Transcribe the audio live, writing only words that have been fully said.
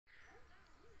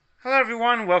Hello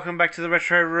everyone, welcome back to the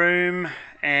Retro Room,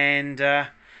 and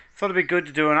thought it'd be good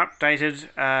to do an updated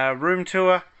room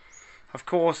tour. Of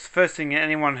course, the first thing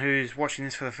anyone who's watching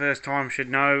this for the first time should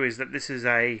know is that this is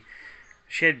a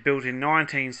shed built in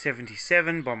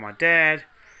 1977 by my dad.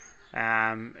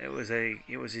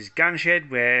 It was his gun shed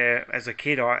where, as a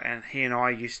kid, he and I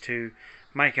used to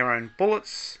make our own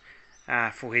bullets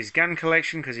for his gun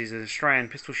collection because he's an Australian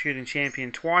pistol shooting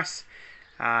champion twice.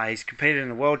 He's competed in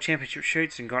the World Championship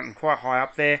shoots and gotten quite high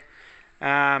up there.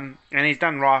 And he's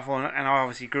done rifle, and I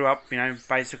obviously grew up,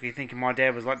 basically thinking my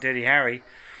dad was like Dirty Harry,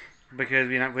 because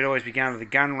we'd always be going to the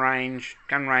gun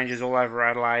ranges all over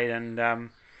Adelaide,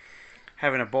 and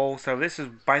having a ball. So this is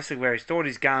basically where he stored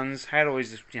his guns, had all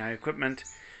his equipment,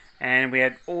 and we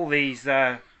had all these.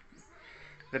 The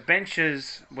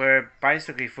benches were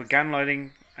basically for gun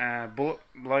loading, bullet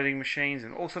loading machines,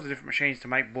 and all sorts of different machines to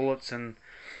make bullets and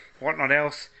whatnot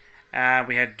else.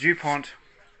 We had DuPont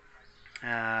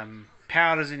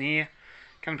powders in here,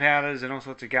 gunpowders and all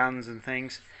sorts of guns and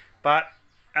things. But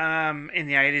in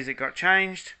the 80s it got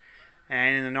changed,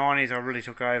 and in the 90s I really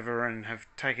took over and have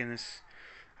taken this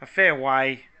a fair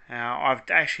way. I've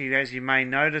actually, as you may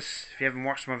notice, if you haven't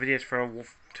watched my videos for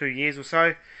 2 years or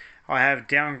so, I have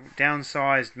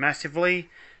downsized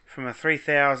massively from a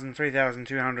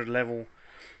 3,200 level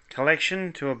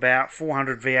collection to about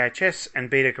 400 VHS and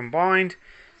beta combined,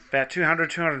 about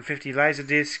 250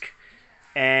 Laserdisc,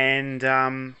 and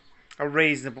a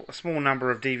small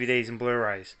number of DVDs and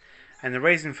Blu-rays. And the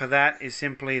reason for that is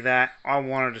simply that I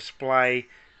want to display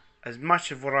as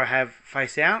much of what I have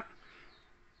face out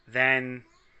than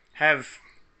have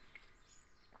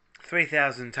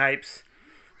 3,000 tapes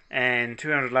and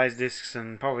 200 Laserdiscs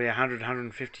and probably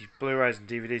 150 Blu-rays and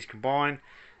DVDs combined,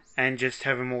 and just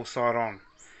have them all side on.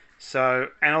 So,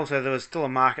 and also there was still a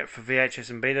market for VHS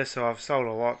and beta, so I've sold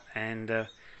a lot and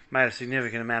made a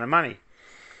significant amount of money,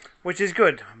 which is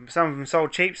good. Some of them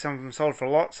sold cheap, some of them sold for a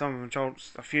lot, some of them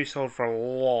a few sold for a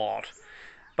lot.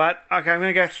 But okay, I'm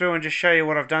going to go through and just show you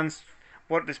what I've done,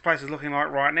 what this place is looking like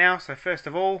right now. So first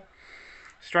of all,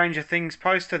 Stranger Things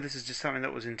poster. This is just something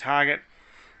that was in Target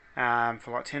for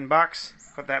like $10.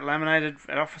 Got that laminated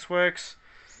at Officeworks.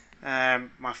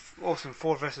 My awesome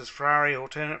Ford vs Ferrari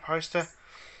alternate poster.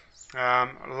 I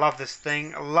love this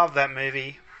thing. I love that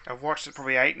movie. I've watched it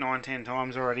probably 8, 9, 10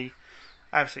 times already.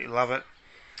 Absolutely love it.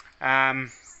 A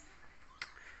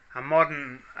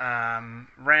modern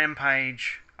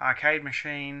Rampage arcade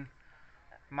machine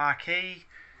marquee.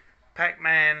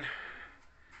 Pac-Man.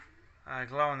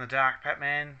 Glow-in-the-dark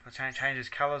Pac-Man. It changes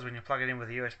colours when you plug it in with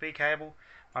a USB cable.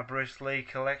 My Bruce Lee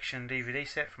collection DVD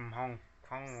set from Hong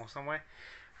Kong or somewhere.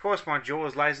 Of course, my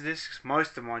Jaws Laserdiscs.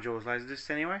 Most of my Jaws Laserdiscs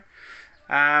anyway.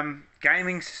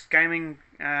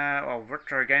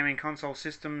 Retro gaming console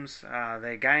systems,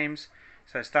 their games.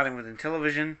 So starting with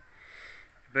Intellivision,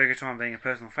 Burger Time being a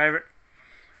personal favourite.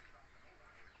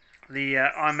 The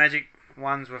iMagic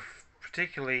ones were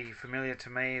particularly familiar to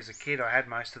me as a kid. I had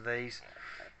most of these,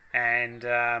 and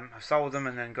I sold them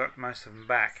and then got most of them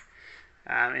back.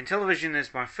 Intellivision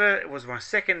was my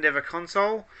second ever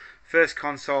console. First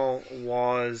console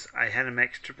was a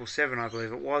Hanimex 777, I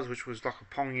believe it was, which was like a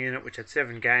Pong unit which had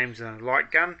 7 games and a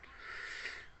light gun.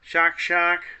 Shark,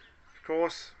 of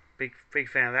course, big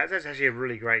fan of that. That's actually a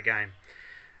really great game.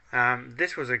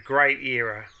 This was a great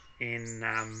era in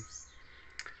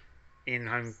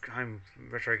home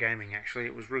retro gaming. Actually,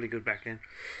 it was really good back then.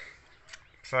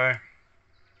 So,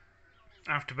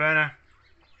 Afterburner,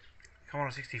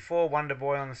 Commodore 64, Wonder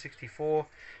Boy on the 64,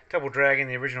 Double Dragon,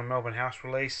 the original Melbourne House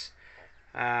release.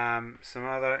 Some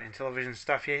other Intellivision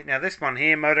stuff here. Now this one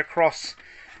here, Motocross,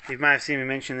 you may have seen me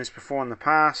mention this before in the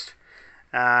past.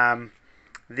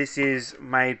 This is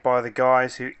made by the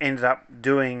guys who ended up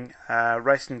doing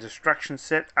Racing Destruction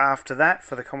set after that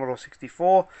for the Commodore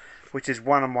 64, which is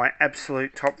one of my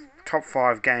absolute top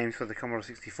 5 games for the Commodore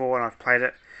 64, and I've played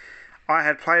it. I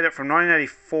had played it from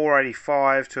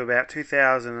 1984-85 to about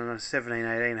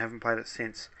 2017-18, haven't played it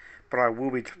since. But I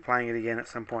will be playing it again at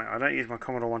some point. I don't use my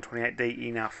Commodore 128D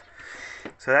enough.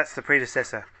 So that's the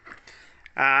predecessor.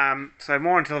 So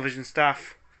more Intellivision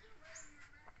stuff.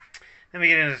 Then we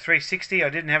get into 360. I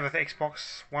didn't have an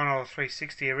Xbox One or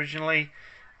 360 originally.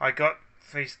 I got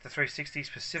the 360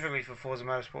 specifically for Forza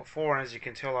Motorsport 4, and as you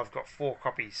can tell, I've got 4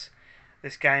 copies.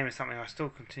 This game is something I still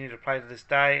continue to play to this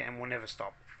day and will never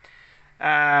stop.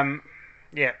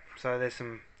 Yeah, so there's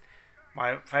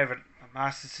my favourite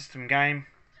Master System game.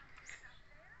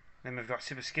 Then we've got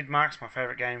Super Skid Marks, my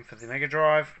favourite game for the Mega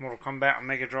Drive. Mortal Kombat on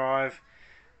Mega Drive.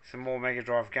 Some more Mega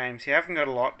Drive games here. I haven't got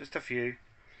a lot, just a few.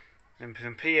 And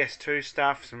some PS2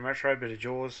 stuff, some retro, bit of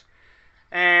Jaws.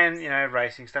 And, you know,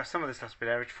 racing stuff. Some of this stuff's a bit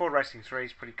average. Ford Racing 3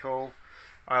 is pretty cool.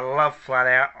 I love Flat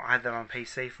Out. I had that on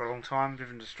PC for a long time.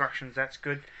 Different Destructions, that's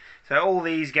good. So all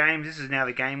these games, this is now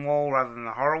the game wall rather than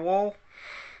the horror wall.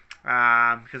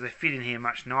 Because they fit in here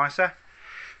much nicer.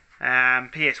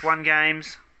 PS1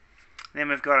 games. Then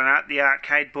we've got the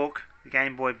arcade book, the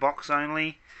Game Boy box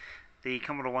only, the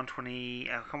Commodore 120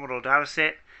 Commodore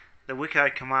dataset, the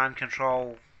Wico command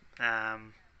control,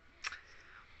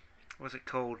 what's it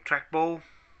called, trackball,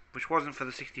 which wasn't for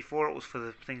the 64, it was for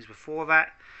the things before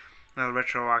that. Another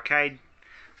retro arcade,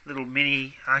 little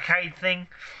mini arcade thing.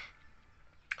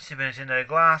 Super Nintendo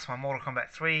Glass, my Mortal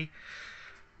Kombat 3.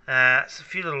 It's a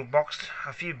few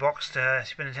boxed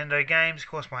Super Nintendo games, of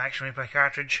course my Action Replay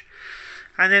cartridge.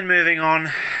 And then moving on,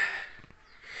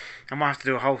 I might have to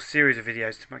do a whole series of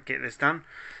videos to get this done.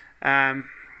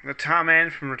 The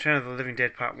Tarman from Return of the Living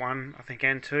Dead Part 1, I think,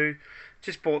 and 2.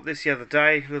 Just bought this the other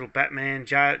day, little Batman,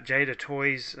 Jada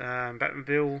Toys,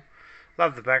 Batmobile.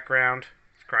 Love the background,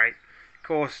 it's great. Of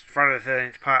course, Friday the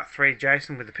 13th Part 3,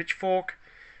 Jason with the pitchfork.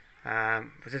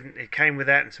 It came with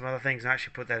that and some other things, and I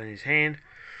actually put that in his hand.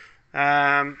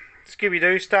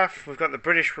 Scooby-Doo stuff, we've got the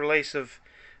British release of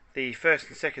the first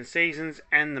and second seasons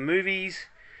and the movies,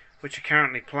 which are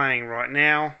currently playing right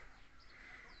now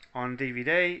on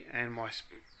DVD, and my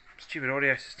stupid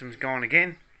audio system's gone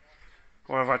again.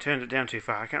 Or have I turned it down too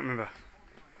far? I can't remember.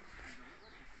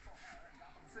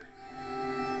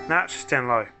 No, it's just down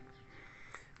low.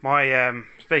 My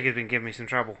speaker's been giving me some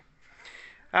trouble.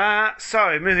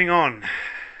 So, moving on.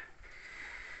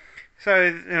 So,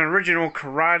 an original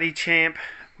Karate Champ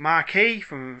marquee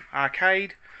from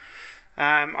arcade.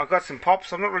 I got some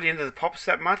pops. I'm not really into the pops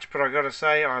that much, but I got to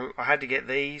say I had to get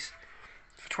these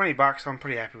for $20. I'm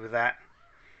pretty happy with that.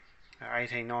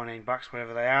 18, 19 bucks,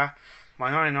 whatever they are. My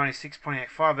 1996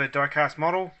 Pontiac Firebird diecast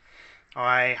model.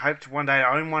 I hope to one day to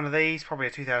own one of these, probably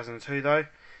a 2002 though,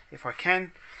 if I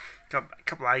can. Got a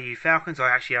couple of AU Falcons.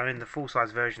 I actually own the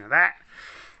full-size version of that.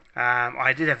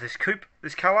 I did have this coupe,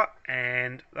 this colour,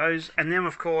 and those. And then,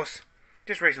 of course,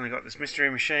 just recently got this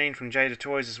Mystery Machine from Jada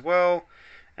Toys as well.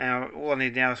 All I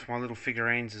need now is for my little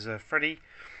figurines is a Freddy,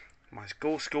 my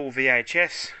school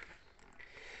VHS.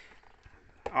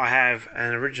 I have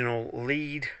an original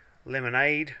Lead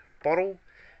lemonade bottle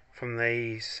from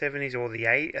the 70s or the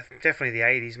 80s, definitely the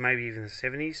 80s, maybe even the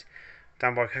 70s,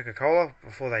 done by Coca-Cola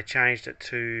before they changed it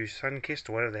to Sunkissed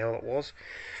or whatever the hell it was.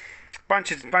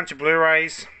 Bunch of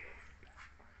Blu-rays,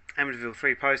 Amityville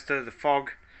 3 poster, the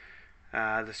Fog,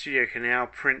 the Studio Canal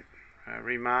print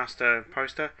remaster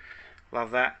poster.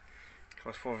 Love that. Of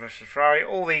course, Ford vs Ferrari.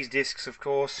 All these discs, of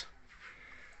course.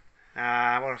 What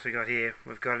else we got here?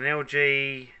 We've got an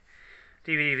LG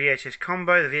DVD VHS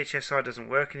combo. The VHS side doesn't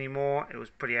work anymore. It was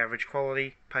pretty average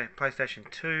quality.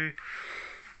 PlayStation 2.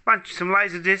 Some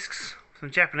laser discs, some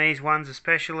Japanese ones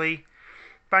especially.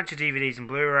 Bunch of DVDs and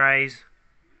Blu-rays.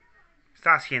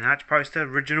 Starsky and Hutch poster,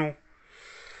 original.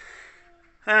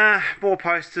 More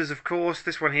posters, of course.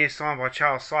 This one here signed by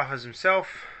Charles Cyphers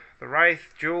himself. The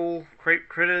Wraith, Jewel, Creep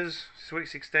Critters, Sweet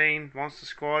 16, Monster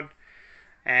Squad.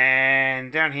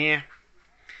 And down here,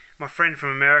 my friend from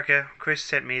America, Chris,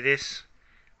 sent me this,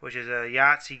 which is a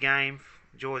Yahtzee game,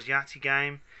 Jaws Yahtzee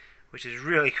game, which is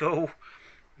really cool.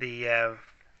 The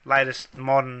latest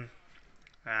modern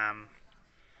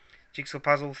jigsaw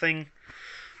puzzle thing.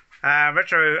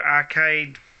 Retro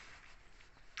arcade,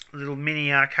 little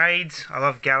mini arcades. I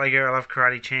love Gallagher, I love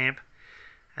Karate Champ,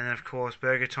 and then of course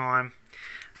Burger Time.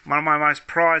 One of my most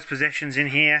prized possessions in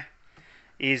here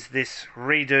is this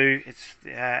redo. It's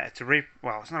it's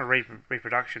not a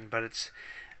reproduction, but it's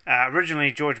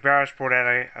originally George Barris brought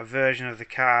out a version of the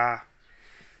car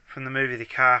from the movie The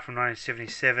Car from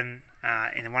 1977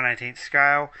 in the 1/18th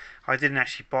scale. I didn't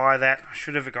actually buy that. I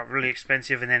should have. It got really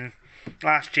expensive, and then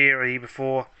last year or the year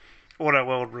before, Auto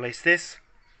World released this.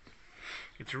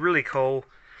 It's really cool,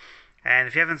 and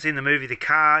if you haven't seen the movie The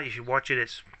Car, you should watch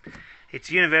it. It's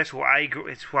Universal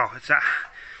it's a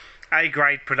A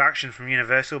grade production from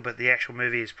Universal, but the actual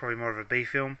movie is probably more of a B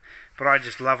film. But I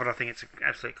just love it. I think it's an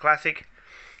absolute classic.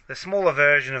 The smaller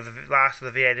version of the last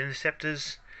of the V8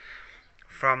 Interceptors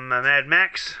from Mad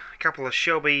Max. A couple of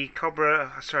Shelby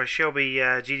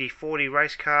GD40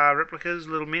 race car replicas,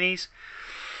 little minis.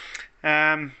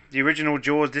 The original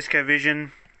Jaws Disco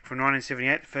Vision from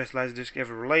 1978, the first Laserdisc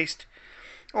ever released.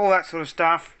 All that sort of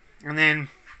stuff. And then,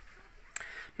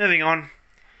 moving on,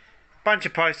 bunch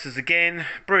of posters again.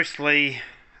 Bruce Lee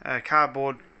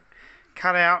cardboard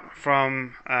cutout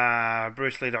from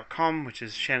brucelee.com, which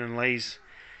is Shannon Lee's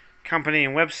company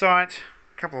and website.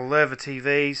 A couple of Lerva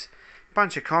TVs.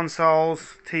 Bunch of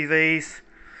consoles, TVs.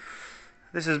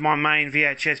 This is my main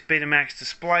VHS Betamax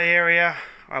display area.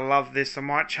 I love this. I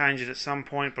might change it at some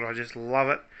point, but I just love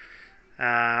it.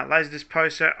 Laserdisc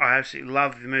poster. I absolutely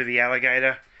love the movie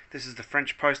Alligator. This is the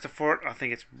French poster for it. I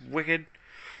think it's wicked.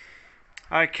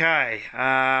 Okay,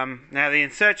 now the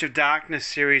In Search of Darkness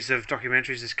series of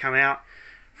documentaries has come out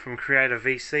from Creator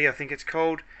VC, I think it's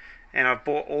called, and I've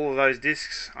bought all of those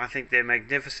discs. I think they're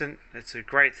magnificent. It's a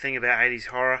great thing about 80s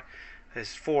horror.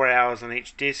 There's 4 hours on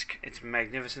each disc. It's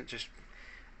magnificent, just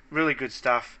really good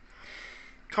stuff.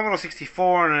 Commodore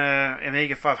 64 and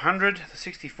Amiga 500. The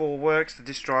 64 works. The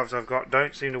disk drives I've got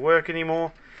don't seem to work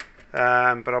anymore,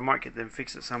 but I might get them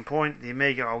fixed at some point. The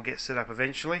Amiga I'll get set up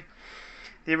eventually.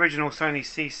 The original Sony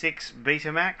C6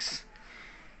 Betamax.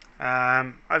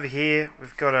 Over here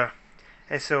we've got a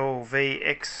SLV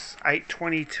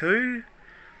X822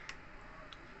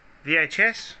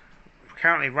 VHS.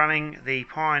 Currently running the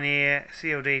Pioneer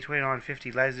CLD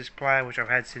 2950 Laserdisc player, which I've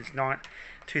had since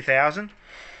 2000.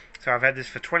 So I've had this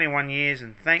for 21 years,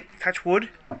 and touch wood,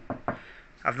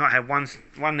 I've not had one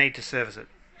need to service it,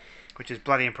 which is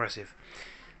bloody impressive.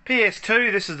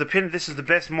 PS2, this is the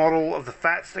best model of the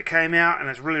FATs that came out, and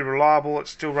it's really reliable.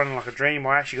 It's still running like a dream.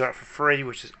 I actually got it for free,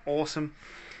 which is awesome.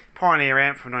 Pioneer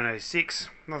amp from 1986.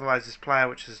 Another Laserdisc player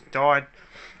which has died.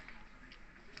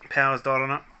 Power's died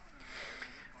on it.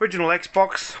 Original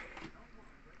Xbox.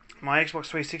 My Xbox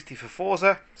 360 for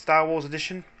Forza, Star Wars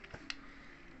edition.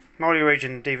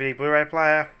 Multi-region DVD Blu-ray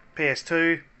player.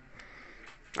 PS2.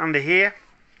 Under here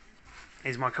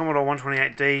is my Commodore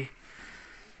 128D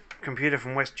computer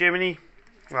from West Germany.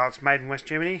 Well, it's made in West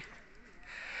Germany.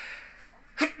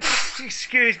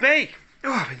 Excuse me.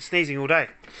 Oh, I've been sneezing all day.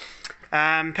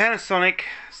 Panasonic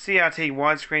CRT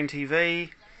widescreen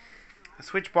TV, a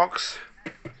switch box,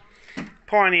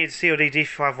 Pioneer CLD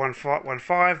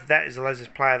D5115. That is a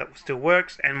Laserdisc player that still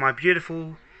works, and my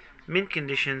beautiful mint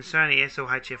condition Sony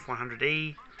SLHF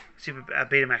 100E Super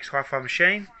Betamax Hi-Fi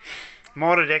machine,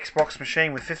 modded Xbox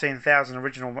machine with 15,000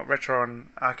 original retro and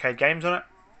arcade games on it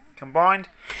combined.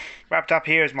 Wrapped up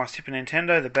here is my Super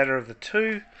Nintendo, the better of the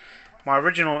two. My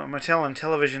original Mattel and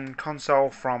television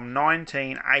console from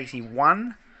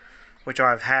 1981, which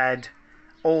I've had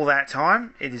all that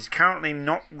time. It is currently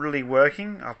not really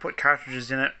working. I put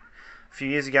cartridges in it a few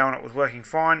years ago and it was working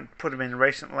fine. Put them in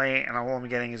recently and all I'm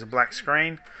getting is a black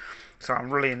screen. So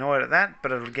I'm really annoyed at that,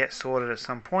 but it'll get sorted at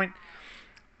some point.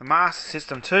 The Master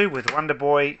System 2 with Wonder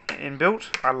Boy inbuilt.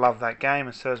 I love that game,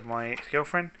 and so does my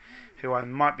ex-girlfriend, who I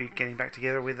might be getting back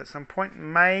together with at some point.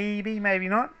 Maybe, maybe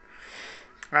not.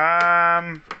 See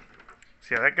how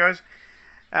that goes.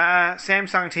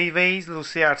 Samsung TVs, little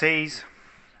CRTs.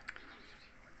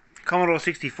 Commodore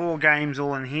 64 games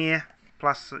all in here,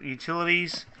 plus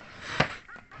utilities.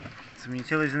 Some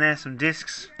utilities in there, some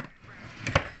discs.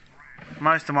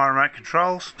 Most of my remote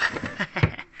controls.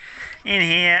 In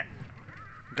here,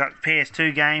 got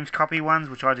PS2 games, copy ones,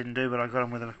 which I didn't do, but I got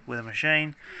them with a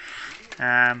machine.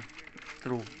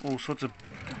 All sorts of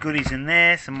goodies in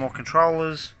there. Some more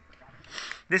controllers.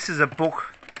 This is a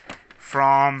book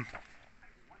from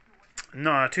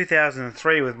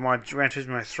 2003 with my Gran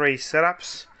Turismo 3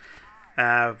 setups,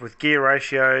 with gear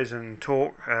ratios and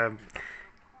torque,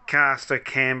 caster,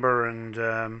 camber,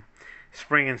 and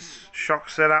spring and shock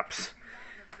setups.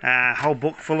 Whole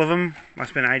book full of them. I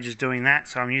spent ages doing that,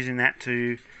 so I'm using that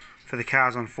for the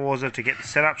cars on Forza to get the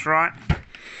setups right.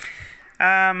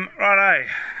 Righto,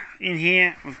 in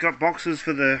here we've got boxes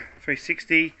for the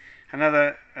 360,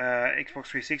 another Xbox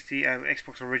 360,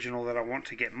 Xbox original that I want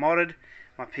to get modded,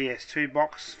 my PS2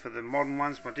 box for the modern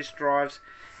ones, my disc drives,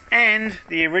 and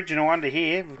the original under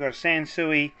here. We've got a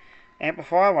Sansui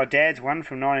amplifier, my dad's one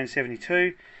from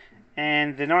 1972,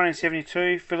 and the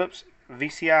 1972 Philips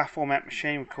VCR format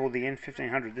machine called the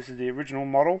N1500. This is the original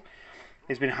model.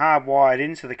 It's been hardwired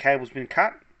in, so the cable's been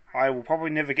cut. I will probably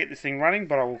never get this thing running,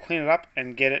 but I will clean it up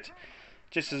and get it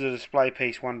just as a display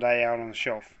piece one day out on the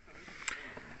shelf.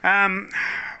 One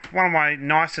of my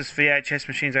nicest VHS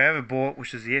machines I ever bought,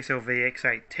 which is the SLV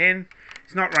X810.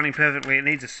 It's not running perfectly, it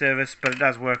needs a service, but it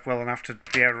does work well enough to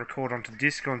be able to record onto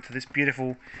disc onto this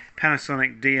beautiful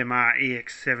Panasonic DMR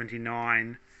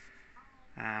EX79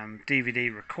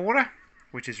 DVD recorder,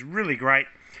 which is really great.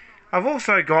 I've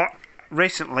also got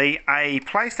recently a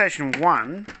PlayStation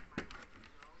 1,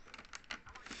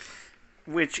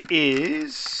 which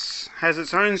has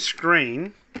its own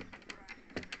screen,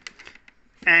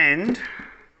 and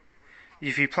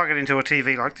if you plug it into a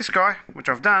TV like this guy, which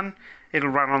I've done, it'll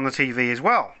run on the TV as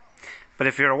well. But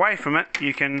if you're away from it,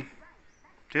 you can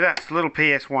do that. It's a little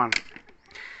PS1.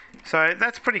 So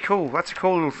that's pretty cool. That's a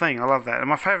cool little thing. I love that. And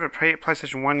my favourite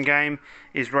PlayStation 1 game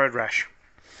is Road Rash.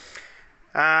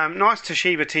 Nice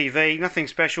Toshiba TV, nothing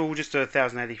special, just a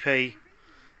 1080p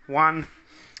one.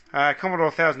 Commodore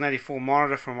 1084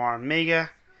 monitor from my Amiga.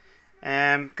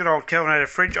 Good old Kelvinator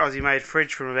fridge, Aussie made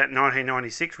fridge from about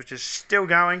 1996, which is still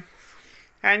going.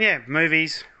 And yeah,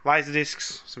 movies, laser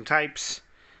discs, some tapes.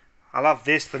 I love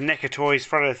this, the NECA Toys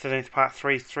Friday the 13th Part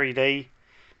 3 3D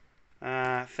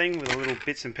thing with the little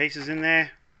bits and pieces in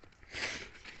there.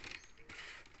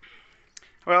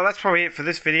 Well, that's probably it for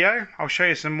this video. I'll show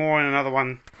you some more in another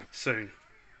one soon.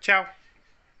 Ciao!